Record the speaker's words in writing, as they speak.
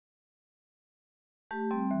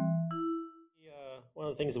One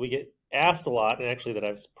of the things that we get asked a lot, and actually that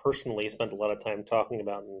I've personally spent a lot of time talking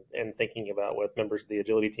about and thinking about with members of the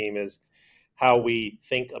agility team, is how we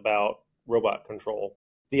think about robot control.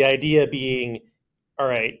 The idea being, all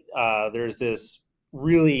right, there's this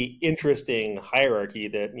really interesting hierarchy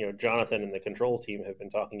that Jonathan and the controls team have been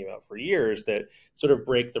talking about for years that sort of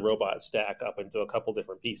break the robot stack up into a couple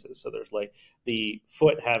different pieces. So there's like the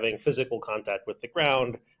foot having physical contact with the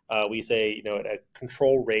ground. We say, at a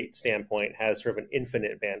control rate standpoint, has sort of an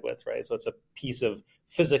infinite bandwidth, right? So it's a piece of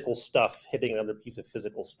physical stuff hitting another piece of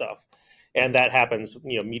physical stuff, and that happens,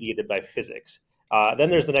 mediated by physics. Then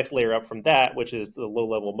there's the next layer up from that, which is the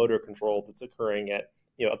low-level motor control that's occurring at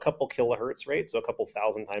a couple kilohertz rate, so a couple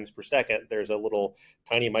thousand times per second. There's a little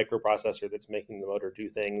tiny microprocessor that's making the motor do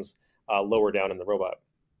things lower down in the robot.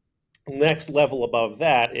 Next level above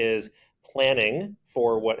that is planning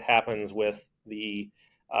for what happens with the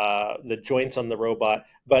joints on the robot,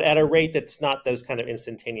 but at a rate that's not those kind of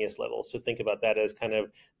instantaneous levels. So think about that as kind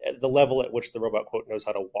of the level at which the robot, quote, knows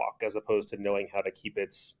how to walk, as opposed to knowing how to keep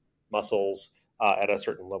its muscles at a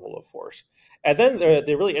certain level of force. And then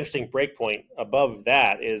the really interesting breakpoint above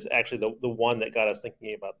that is actually the one that got us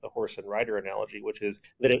thinking about the horse and rider analogy, which is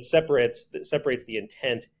that it separates the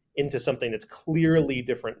intent into something that's clearly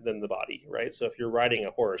different than the body, right? So if you're riding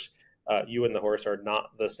a horse, you and the horse are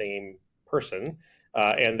not the same person,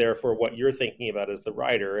 and therefore what you're thinking about is the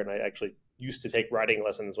rider. And I actually used to take riding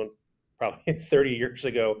lessons probably 30 years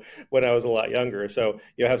ago when I was a lot younger. So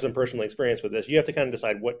you have some personal experience with this. You have to kind of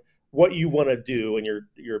decide what you want to do, and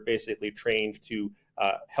you're basically trained to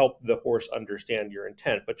help the horse understand your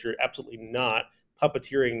intent, but you're absolutely not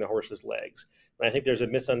puppeteering the horse's legs. And I think there's a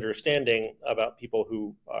misunderstanding about people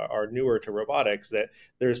who are newer to robotics that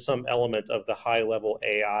there's some element of the high-level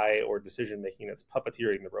AI or decision-making that's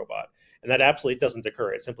puppeteering the robot. And that absolutely doesn't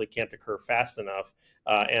occur. It simply can't occur fast enough.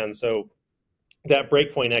 And so that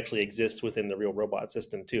breakpoint actually exists within the real robot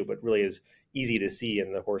system too, but really is easy to see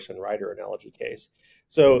in the horse and rider analogy case.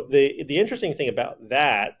 So the interesting thing about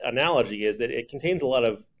that analogy is that it contains a lot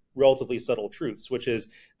of relatively subtle truths, which is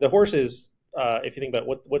the horse is, if you think about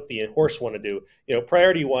what's the horse want to do,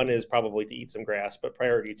 priority one is probably to eat some grass, but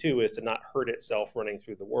priority two is to not hurt itself running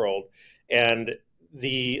through the world. And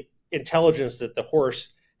the intelligence that the horse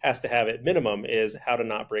has to have at minimum is how to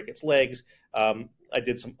not break its legs. I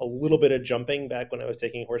did a little bit of jumping back when I was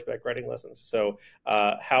taking horseback riding lessons. So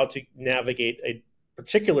how to navigate a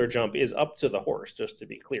particular jump is up to the horse, just to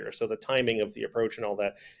be clear. So the timing of the approach and all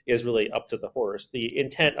that is really up to the horse. The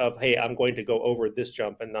intent of, hey, I'm going to go over this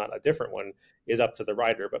jump and not a different one is up to the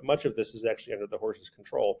rider. But much of this is actually under the horse's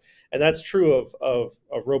control. And that's true of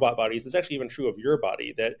robot bodies. It's actually even true of your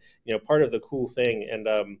body, that, part of the cool thing, and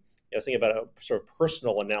I was thinking about a sort of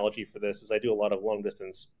personal analogy for this, is I do a lot of long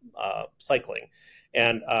distance cycling.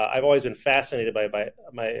 And I've always been fascinated by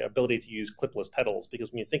my ability to use clipless pedals,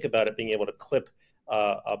 because when you think about it, being able to clip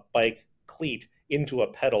a bike cleat into a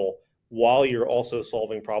pedal while you're also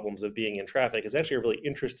solving problems of being in traffic is actually a really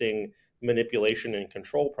interesting manipulation and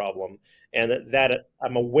control problem. And that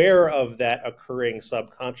I'm aware of that occurring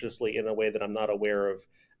subconsciously in a way that I'm not aware of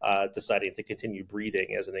deciding to continue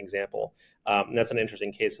breathing, as an example. And that's an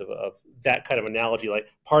interesting case of that kind of analogy. Like,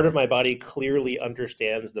 part of my body clearly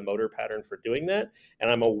understands the motor pattern for doing that, and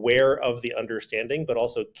I'm aware of the understanding, but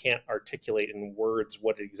also can't articulate in words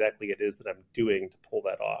what exactly it is that I'm doing to pull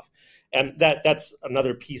that off. And that's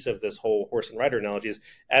another piece of this whole horse and rider analogy, is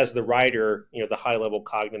as the rider, the high-level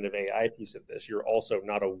cognitive AI piece of this, you're also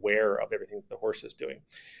not aware of everything that the horse is doing.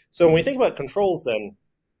 So when we think about controls, then,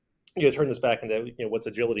 turn this back into, what's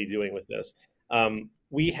agility doing with this?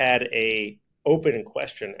 We had a open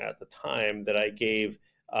question at the time that I gave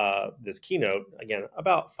this keynote, again,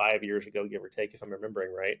 about 5 years ago, give or take, if I'm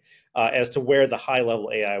remembering right, as to where the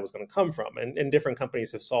high-level AI was going to come from. And different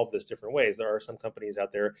companies have solved this different ways. There are some companies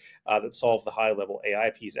out there that solve the high-level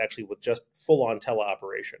AI piece actually with just full-on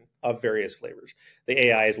teleoperation of various flavors. The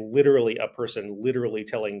AI is literally a person literally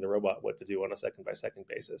telling the robot what to do on a second-by-second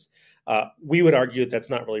basis. We would argue that that's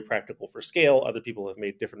not really practical for scale. Other people have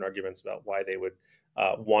made different arguments about why they would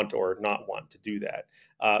want or not want to do that.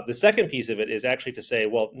 The second piece of it is actually to say,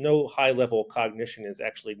 well, no high-level cognition is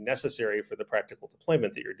actually necessary for the practical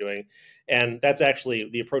deployment that you're doing. And that's actually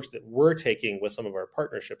the approach that we're taking with some of our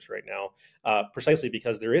partnerships right now, precisely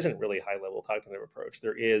because there isn't really high-level cognitive approach.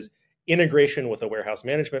 There is integration with a warehouse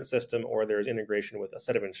management system, or there's integration with a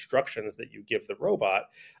set of instructions that you give the robot,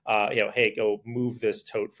 hey, go move this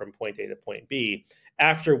tote from point A to point B,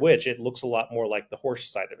 after which it looks a lot more like the horse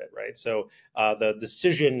side of it, right? So the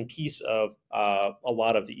decision piece of a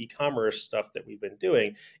lot of the e-commerce stuff that we've been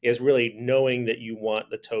doing is really knowing that you want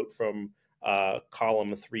the tote from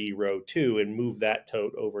column 3, row 2, and move that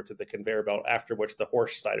tote over to the conveyor belt, after which the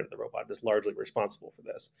horse side of the robot is largely responsible for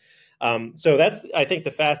this. So that's, I think,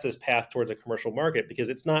 the fastest path towards a commercial market, because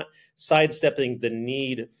it's not sidestepping the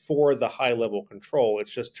need for the high-level control.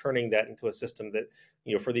 It's just turning that into a system that,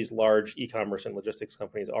 for these large e-commerce and logistics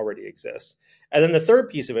companies already exists. And then the third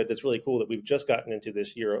piece of it that's really cool that we've just gotten into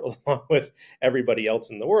this year, along with everybody else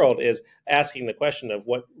in the world, is asking the question of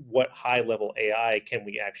what high-level AI can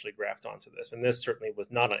we actually graft onto this. And this certainly was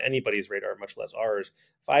not on anybody's radar, much less ours,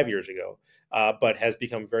 5 years ago, but has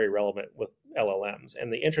become very relevant with LLMs.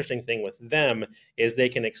 And the interesting thing with them is they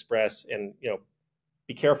can express, and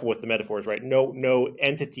be careful with the metaphors, right? No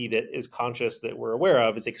entity that is conscious that we're aware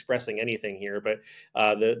of is expressing anything here, but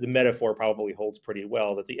the metaphor probably holds pretty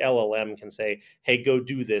well, that the LLM can say, hey, go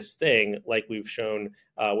do this thing, like we've shown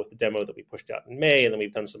with the demo that we pushed out in May, and then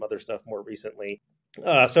we've done some other stuff more recently.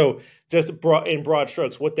 So just in broad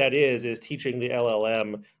strokes, what that is teaching the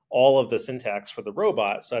LLM all of the syntax for the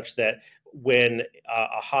robot, such that when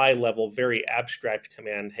a high level, very abstract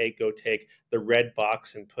command, hey, go take the red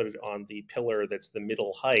box and put it on the pillar that's the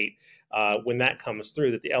middle height, when that comes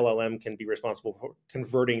through, that the LLM can be responsible for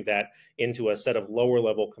converting that into a set of lower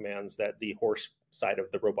level commands that the horse side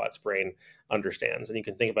of the robot's brain understands. And you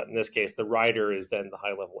can think about, in this case, the rider is then the high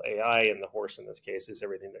level AI, and the horse in this case is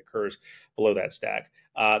everything that occurs below that stack.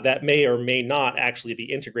 That may or may not actually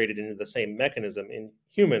be integrated into the same mechanism in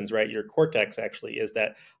humans, right? Your cortex actually is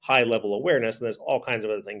that high level awareness, and there's all kinds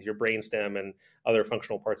of other things, your brainstem and other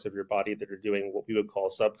functional parts of your body that are doing what we would call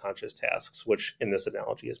subconscious tasks, which in this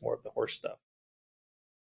analogy is more of the horse stuff.